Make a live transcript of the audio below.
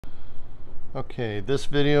Okay, this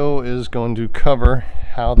video is going to cover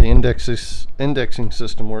how the indexing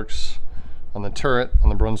system works on the turret on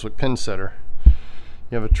the Brunswick Pinsetter. You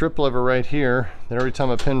have a trip lever right here that every time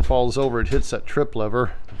a pin falls over, it hits that trip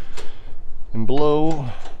lever. And below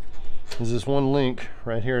is this one link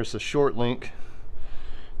right here. It's a short link.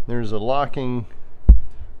 There's a locking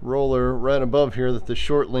roller right above here that the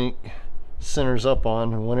short link centers up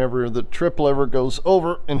on, and whenever the trip lever goes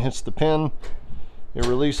over and hits the pin, it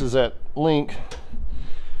releases that link,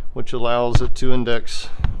 which allows it to index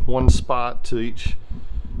one spot to each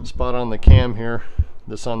spot on the cam here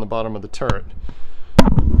that's on the bottom of the turret.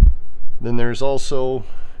 Then there's also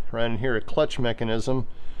right in here a clutch mechanism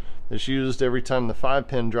that's used every time the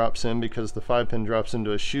 5-pin drops in, because the 5-pin drops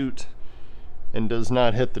into a chute and does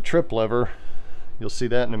not hit the trip lever. You'll see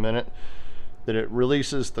that in a minute, that it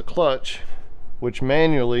releases the clutch, which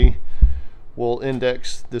manually will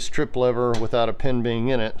index this trip lever without a pin being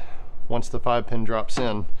in it once the 5-pin drops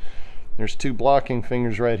in. There's two blocking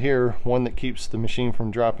fingers right here, one that keeps the machine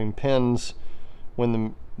from dropping pins when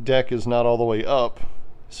the deck is not all the way up,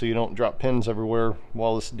 so you don't drop pins everywhere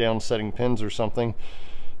while it's down setting pins or something.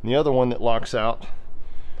 And the other one that locks out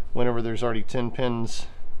whenever there's already 10 pins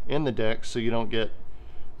in the deck, so you don't get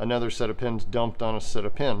another set of pins dumped on a set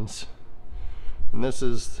of pins. And this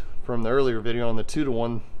is from the earlier video on the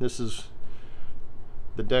 2-to-1. This is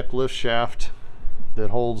the deck lift shaft that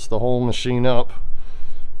holds the whole machine up,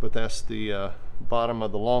 but that's the bottom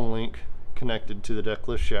of the long link connected to the deck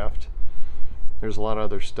lift shaft. There's a lot of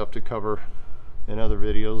other stuff to cover in other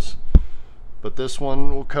videos, but this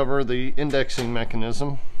one will cover the indexing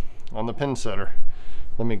mechanism on the Pinsetter.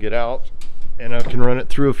 Let me get out and I can run it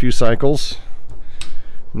through a few cycles,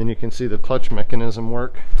 and then you can see the clutch mechanism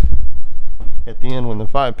work at the end when the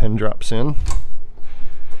 5-pin drops in.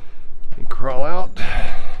 Let me crawl out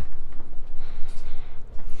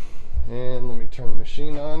and let me turn the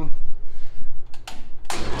machine on.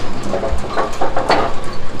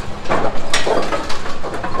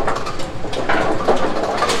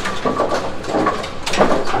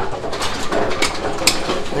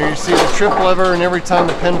 There you see the trip lever, and every time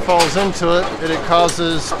the pin falls into it, it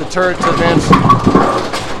causes the turret to advance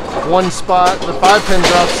one spot. The 5-pin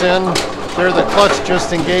drops in. There the clutch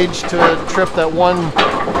just engaged to trip that one,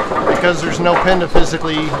 because there's no pin to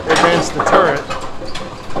physically advance the turret.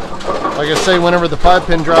 Like I say, whenever the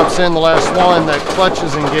 5-pin drops in, the last one, that clutch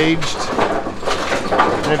is engaged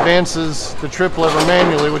and advances the trip lever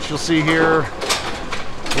manually, which you'll see here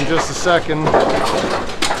in just a second.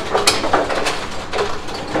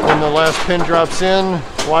 When the last pin drops in,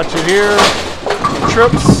 watch it here, it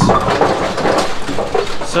trips,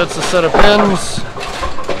 sets a set of pins.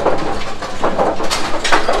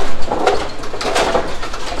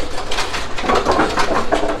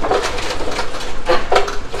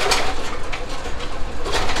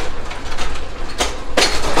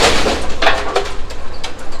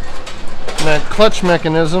 And that clutch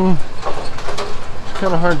mechanism,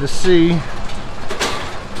 kind of hard to see,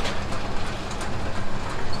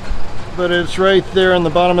 but it's right there on the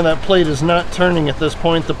bottom of that plate, is not turning at this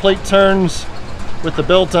point. The plate turns with the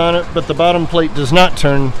belt on it, but the bottom plate does not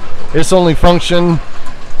turn. Its only function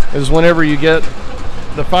is whenever you get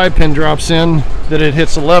the 5-pin drops in, that it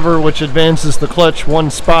hits a lever which advances the clutch one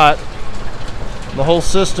spot. The whole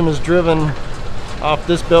system is driven off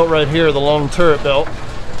this belt right here, the long turret belt.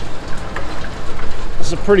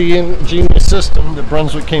 It's a pretty ingenious system that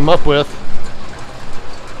Brunswick came up with.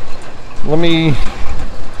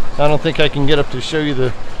 I don't think I can get up to show you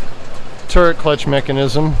the turret clutch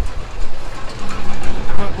mechanism,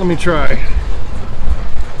 but let me try.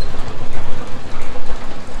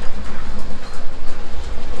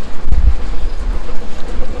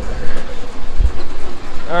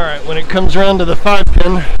 Alright, when it comes around to the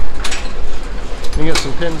 5-pin, let me get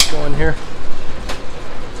some pins going here.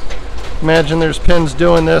 Imagine there's pins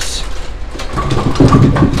doing this.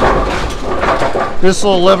 This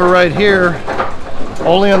little lever right here,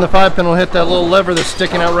 only on the 5-pin will hit that little lever that's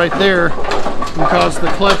sticking out right there and cause the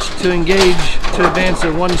clutch to engage to advance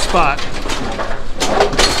at one spot.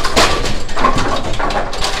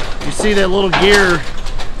 You see that little gear?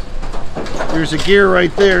 There's a gear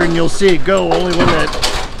right there, and you'll see it go only when that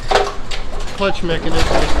clutch mechanism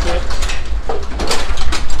is tripped.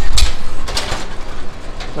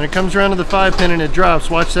 When it comes around to the 5-pin and it drops,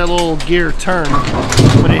 watch that little gear turn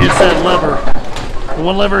when it hits that lever. The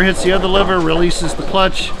one lever hits the other lever, releases the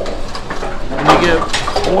clutch, and you get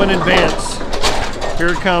one advance. Here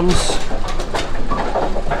it comes.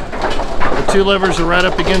 The two levers are right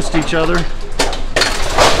up against each other.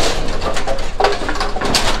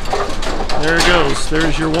 There it goes.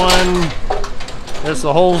 There's your one, That's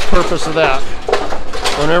the whole purpose of that.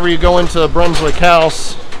 Whenever you go into a Brunswick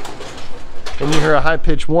house and you hear a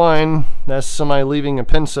high-pitched whine, that's somebody leaving a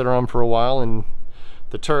pin setter on for a while, and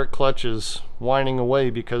the turret clutch is whining away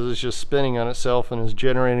because it's just spinning on itself and is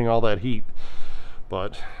generating all that heat.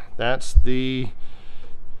 But that's the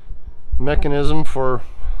mechanism for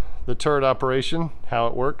the turret operation, how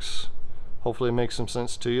it works. Hopefully it makes some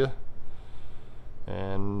sense to you,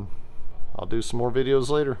 and I'll do some more videos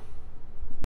later.